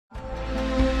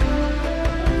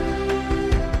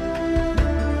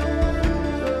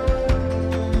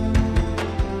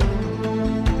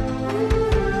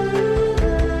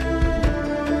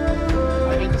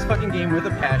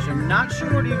not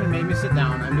sure what even made me sit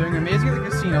down. I'm doing amazing at the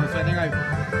casino, so I think I'm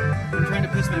trying to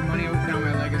piss my money down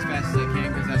my leg as fast as I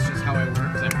can, because that's just how I work,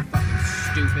 because I'm fucking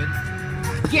stupid.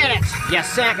 Get it, you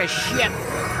sack of shit!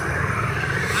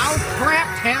 Ow,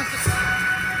 crap-tastic!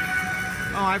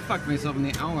 Oh, I fucked myself in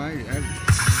the... Oh, I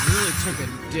really took a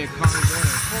dick hard there.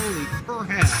 Holy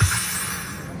crap.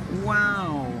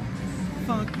 Wow.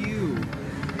 Fuck you.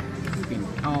 Fucking...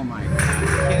 Oh my god.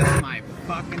 Kiss my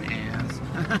fucking ass.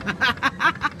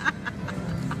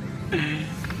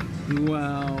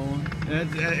 Wow. That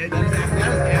is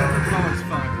apropos as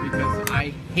fuck, because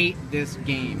I hate this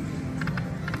game.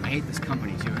 I hate this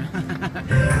company too. No, I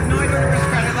don't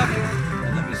respect. I love you. I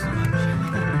love you so much.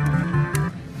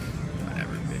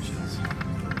 Whatever, bitches.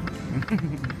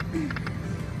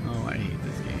 Oh, I hate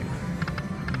this game.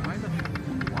 Why the fuck?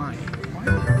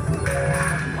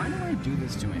 Why do I do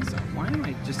this to myself? Why am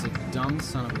I just a dumb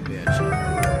son of a bitch?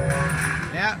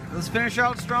 Yeah, let's finish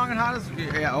out strong and hot as...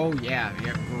 Yeah, oh yeah,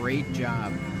 great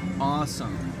job.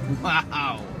 Awesome.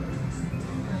 Wow.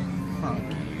 Fuck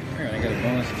you. Alright, I got a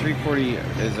bonus. 340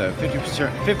 is a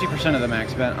 50% of the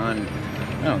max bet on... I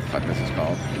don't know what the fuck this is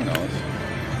called. Who knows?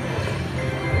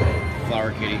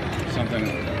 Flower kitty. Something...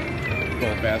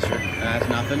 Gold bastard. That's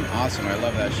nothing. Awesome, I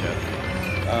love that shit.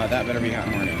 That better be hot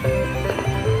and horny.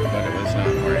 But it was not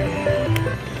horny.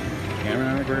 Camera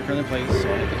on a very friendly place, so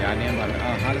I hit the goddamn button.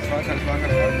 Oh, hot as fuck, hot as fuck, hot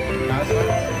as fuck. Hot as fuck.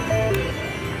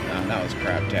 Oh, that was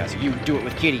crap-tastic. You do it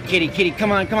with Kitty. Kitty, Kitty,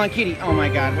 come on, Kitty. Oh my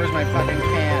god, where's my fucking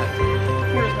cat?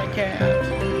 Where's my cat?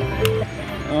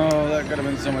 Oh, that could have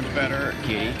been so much better.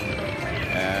 Kitty.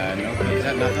 Nope, is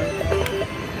that nothing?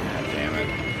 God damn it.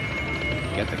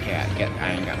 Get the cat.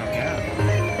 I ain't got no cat.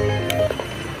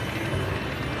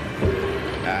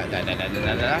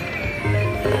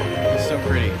 It's so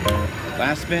pretty.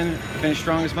 Last spin, finish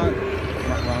strong as fuck.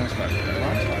 Wrong as fuck.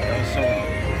 Wrong as fuck. That was so wrong.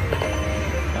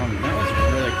 That was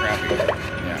really crappy.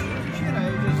 Yeah. Shit, I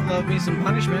just love me some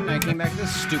punishment, and I came back to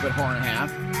this stupid whore and a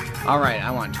half. Alright, I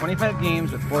want 25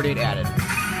 games with 48 added.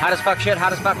 Hot as fuck shit,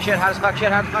 hot as fuck shit, hot as fuck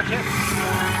shit, hot as fuck shit.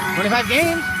 25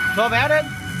 games, 12 added.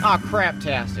 Oh,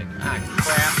 crap-tastic. Ah,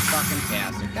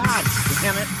 crap-fucking-tastic. God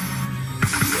damn it.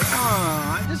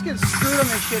 Oh, I just get screwed on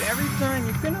this shit every time.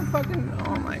 You're gonna fucking...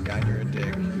 Oh my god, you're a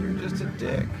dick. You're just a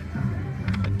dick.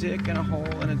 A dick and a hole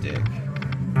and a dick.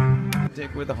 A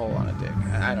dick with a hole on a dick.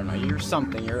 I don't know. You're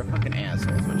something. You're a fucking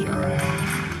asshole, is what you are.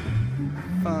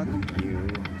 Fuck you.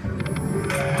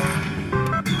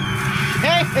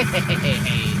 Hey, hey, hey, hey,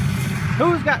 hey.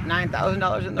 Who's got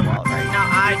 $9,000 in the wallet right now?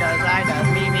 I does.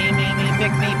 Me.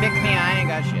 Pick me. I ain't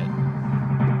got shit.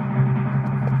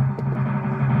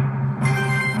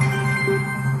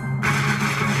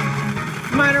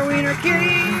 Minor wiener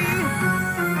kitty!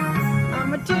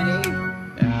 I'm a titty!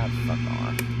 Ah, fuck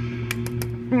off.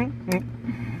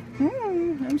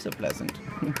 I'm so pleasant.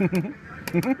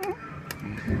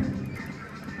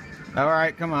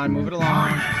 Alright, come on, move it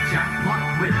along.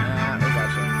 We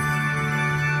gotcha.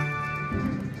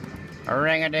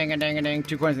 Ring-a-ding-a-ding-a-ding.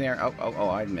 2 coins in the air. Oh,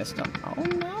 I missed them. Oh,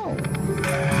 no.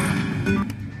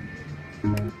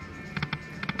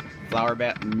 Flower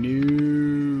bat.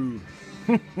 No.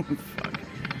 Fuck.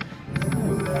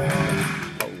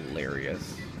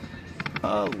 Hilarious.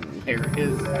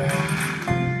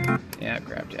 Yeah,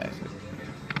 crap-tastic.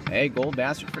 Hey, gold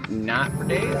bastard for not for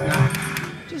days, not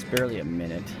just barely a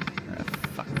minute.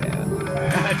 Fuck that.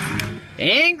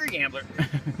 Angry gambler.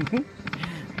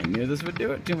 I knew this would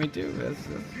do it to me too.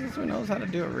 This one knows how to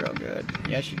do it real good.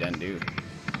 Yeah, she done do.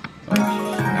 Oh,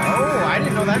 I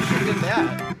didn't know that she did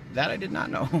that. That I did not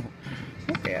know.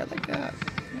 Okay, I like that.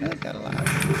 I like that a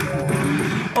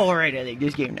lot. Alright, I like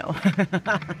this game now.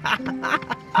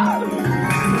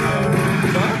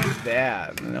 Fuck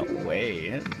that. No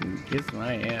way. Kiss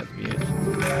my ass, bitch.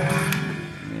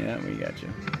 Yeah, we got you.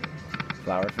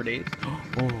 Flower for days?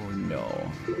 Oh,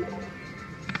 no.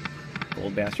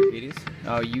 Gold bastard kitties?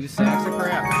 Oh, you sacks of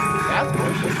crap. That's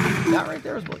bullshit. That right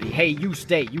there is bullshit. Hey, you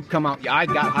stay. You come out. I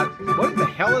got hot. What the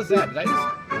hell is that? Did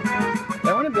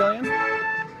I win $1 billion? I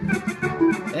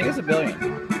think it's $1 billion. Is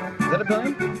that $1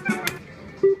 billion?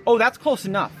 Oh, that's close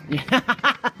enough.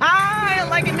 I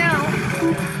like it now.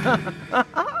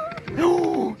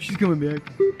 Oh, she's coming back.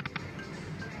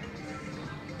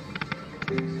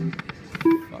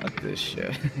 Fuck this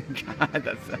shit. God,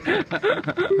 that's...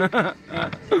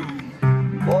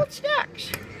 Gold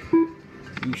stacks.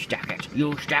 You stack it.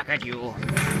 You stack it, you. You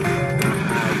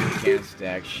can't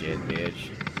stack shit, bitch.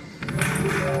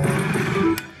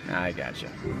 I gotcha.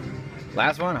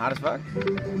 Last one, hot as fuck?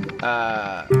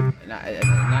 Not as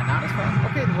fuck?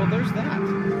 Okay, well, there's that.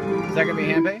 Is that gonna be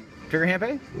hand pay? Trigger hand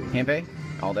pay? Hand pay?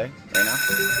 All day? Right now?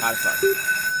 Hot as fuck.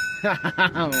 Oh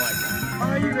my god.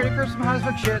 Are you ready for some hot as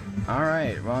fuck shit?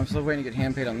 Alright, well I'm still waiting to get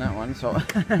hand paid on that one, so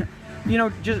you know,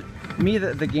 just me,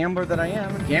 the gambler that I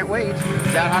am, can't wait.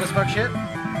 Is that hot as fuck shit?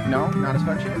 No, not as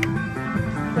fuck shit.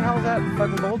 What the hell is that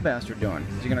fucking gold bastard doing?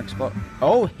 Is he gonna explode?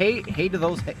 Oh, hey to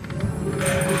those. Hey.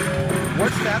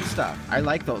 What's that stuff? I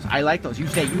like those. I like those. You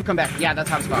say, you come back. Yeah, that's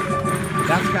hot as fuck.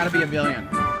 That's gotta be a billion.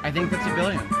 I think that's a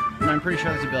billion. No, I'm pretty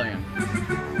sure that's a billion.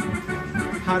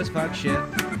 Hot as fuck shit.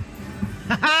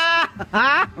 Hi!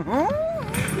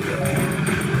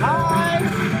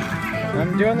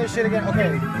 I'm doing this shit again.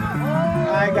 Okay.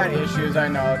 I got issues, I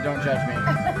know. Don't judge me.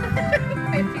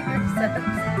 My finger says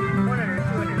 100, 200,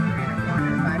 300,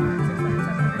 400, 500, 600,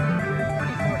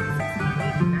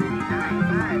 700,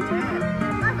 800, 900,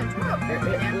 10, 11, 12, 13, 14,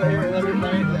 15, 16, 17, 18, 19,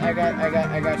 20. I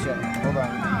got you. Hold on.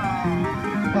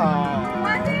 Oh.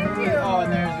 What did you? Oh,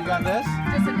 and there's, you got this?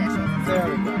 Just initials. There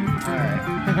we go. Alright.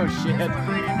 Oh shit. This one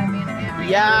might end up being a hand.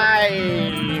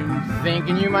 Yeah, I'm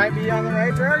thinking you might be on the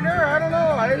right track there. I don't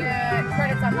know. Yeah,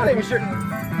 credits on I'm not even sure.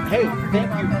 Hey, thank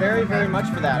you very, very much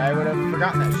for that. I would have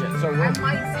forgotten that shit. So I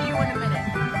might see you in a minute.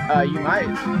 you might.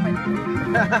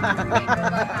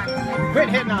 Quit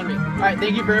hitting on me. Alright,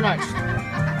 thank you very much.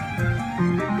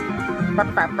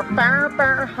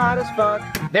 Hot as fuck.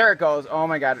 There it goes. Oh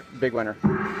my god, big winner.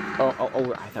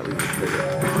 Oh, I thought we were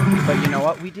triggered. But you know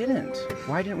what? We didn't.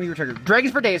 Why didn't we trigger?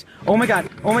 Dragons for days. Oh my god.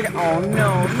 Oh my god. Oh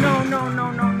no. No.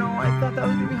 I thought that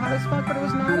was gonna be hot as fuck, but it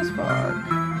was not as fuck.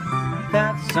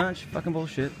 That's such fucking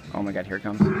bullshit. Oh my god, here it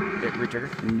comes. Retrigger.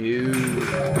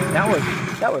 No.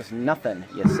 That was nothing,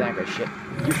 you sack of shit.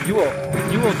 You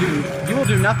will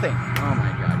do nothing. Oh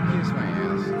my god, kiss my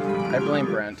ass. I blame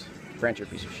Brent. Brent, you're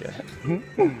a piece of shit.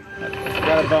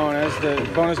 Got a bonus. The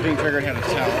bonus being triggered had a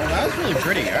towel. That was really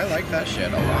pretty. I like that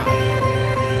shit a lot.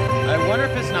 I wonder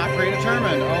if it's not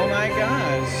predetermined. Oh my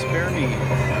god. Spare me.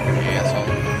 Fucking asshole.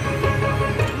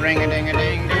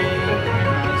 Ring-a-ding-a-ding-ding.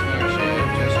 That's fucking shit.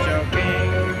 Just joking.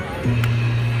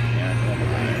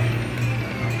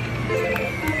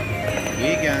 Yeah, we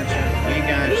gotcha.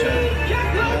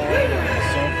 Oh,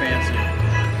 so fancy.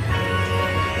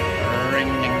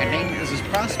 Ring-a-ding-a-ding. This is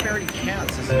Prosperity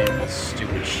Cats, isn't it? That's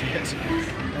stupid shit.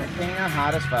 King of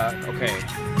hot as fuck. Okay.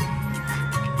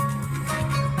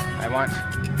 I want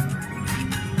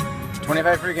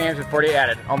 25 free games with 40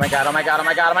 added. Oh my god.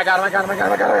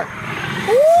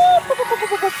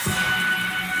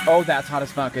 Oh, that's hot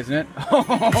as fuck, isn't it?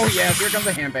 Oh, yes, here comes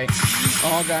the hand pay.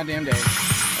 Oh, goddamn day.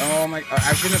 Oh my,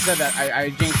 I shouldn't have said that. I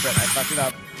jinxed it. I fucked it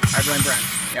up. I blame Brent.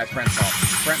 Yeah, it's Brent's fault.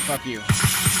 Brent, fuck you.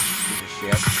 Piece of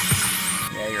shit.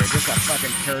 Yeah, you're just a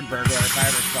fucking turd burglar if I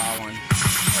ever saw one.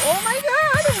 Oh my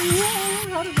god!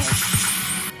 How did that?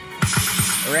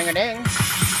 Ring-a-ding.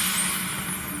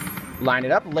 Line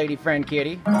it up, lady friend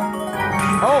kitty.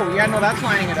 Oh, yeah, no, that's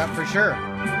lining it up for sure.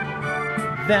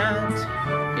 That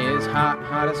is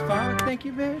hot as fuck. Thank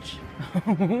you, bitch.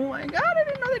 Oh my god, I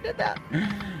didn't know they did that.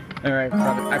 Alright,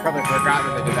 I probably forgot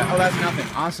that they did that. Oh, that's nothing.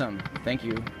 Awesome. Thank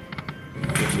you.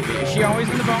 Is she always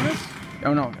in the bonus?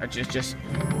 Oh no, just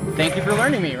thank you for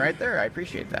learning me right there. I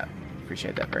appreciate that.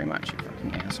 Appreciate that very much, you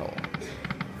fucking asshole.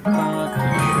 Fuck you.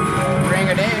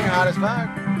 Ring-a-ding, hot as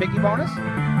fuck. Picky bonus?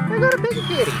 I got a picky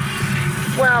kitty.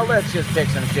 Well, let's just pick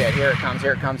some shit. Here it comes.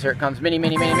 Mini.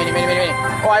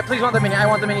 Oh, I please want the mini. I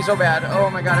want the mini so bad. Oh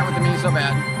my god, I want the mini so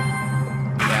bad.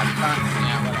 Yeah,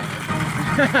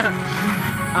 whatever.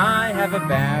 I have a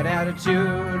bad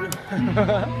attitude.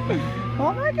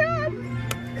 Oh my god.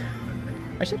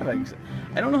 I should have.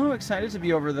 I don't know how excited to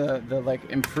be over the like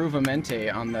improvamente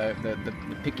on the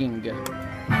picking.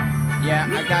 Yeah,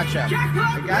 I gotcha.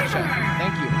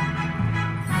 Thank you.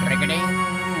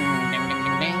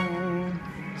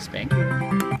 Spank you.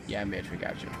 Yeah, bitch, we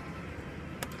got you.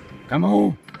 Come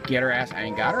on. Get her ass. I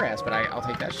ain't got her ass, but I'll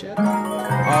take that shit.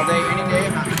 All day, any day,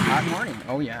 hot morning.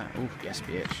 Oh yeah. Oof, yes,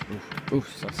 bitch.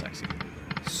 Oof, so sexy.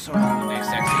 So sexy.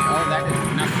 Oh, that is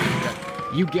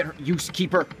nothing. You get her. You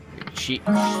keep her.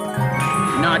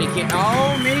 Naughty kid.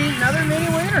 Oh, another mini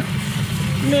winner.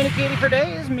 Mini kitty for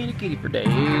days. Days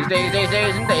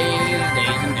and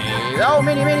days. Oh,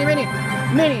 mini.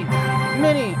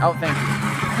 Oh, thank you.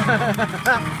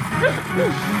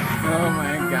 Oh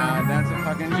my god, that's a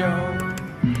fucking joke.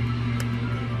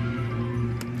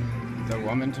 The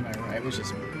woman to my right was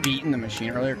just beating the machine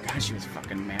earlier. God, she was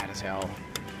fucking mad as hell.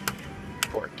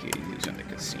 Poor kitty losing the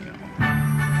casino.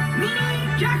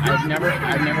 I've never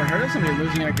heard of somebody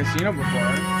losing at a casino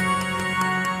before.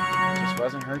 It just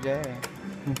wasn't her day.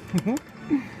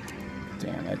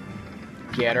 Damn it.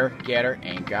 Get her,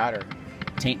 ain't got her.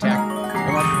 Taint tack.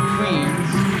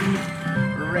 Queens.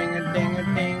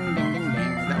 Ring-a-ding-a-ding,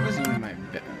 ding-ding-ding. That wasn't even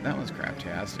that was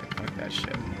craptastic. Fuck that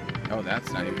shit. Oh,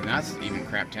 that's not even. That's even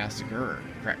craptasticer.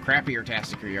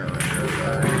 Crappier-tasticer.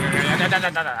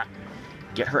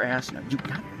 Get her ass now, you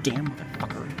goddamn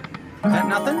motherfucker. Is that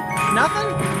nothing?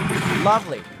 Nothing?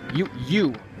 Lovely.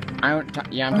 You. I'm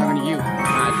talking to you.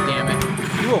 God damn it.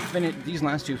 You will finish these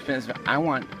last 2 spins. I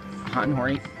want hot and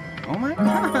horny. Oh my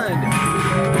god.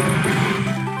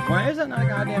 Why is that not a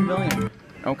goddamn billion?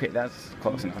 Okay, that's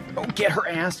close enough. Oh, get her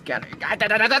ass. Get her.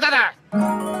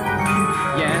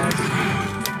 Yes.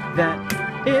 That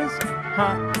is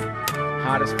hot.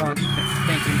 Hot as fuck.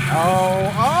 Thank you.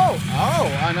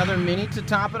 Oh, another mini to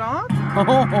top it off?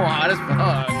 Oh, hot as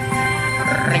fuck.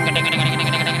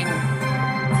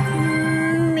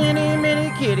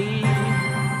 Mini kitty.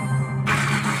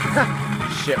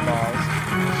 Shitballs.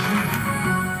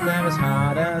 That was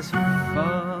hot as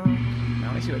fuck.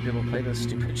 Now I see why people play this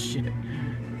stupid shit.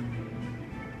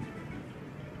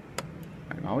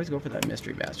 I always go for that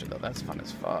mystery bastard though. That's fun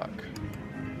as fuck.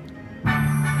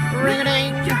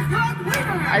 Ring-a-ding!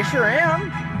 I sure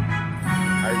am.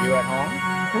 Are you at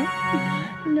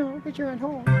home? No, but you're at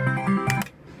home.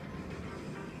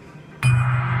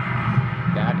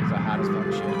 That is a hot as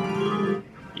fuck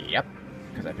shit. Yep,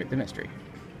 because I picked the mystery.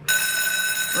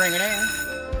 Ring-a-ding.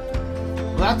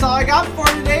 Well, that's all I got for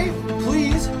today.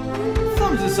 Please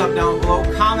thumbs this up down below.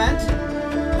 Comment.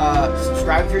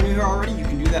 Subscribe if you're new here already. You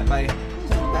can do that by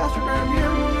bastard right here.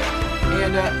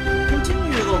 And continue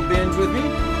your little binge with me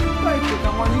by clicking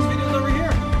on one of these videos over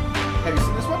here. Have you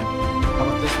seen this one? How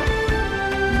about this one?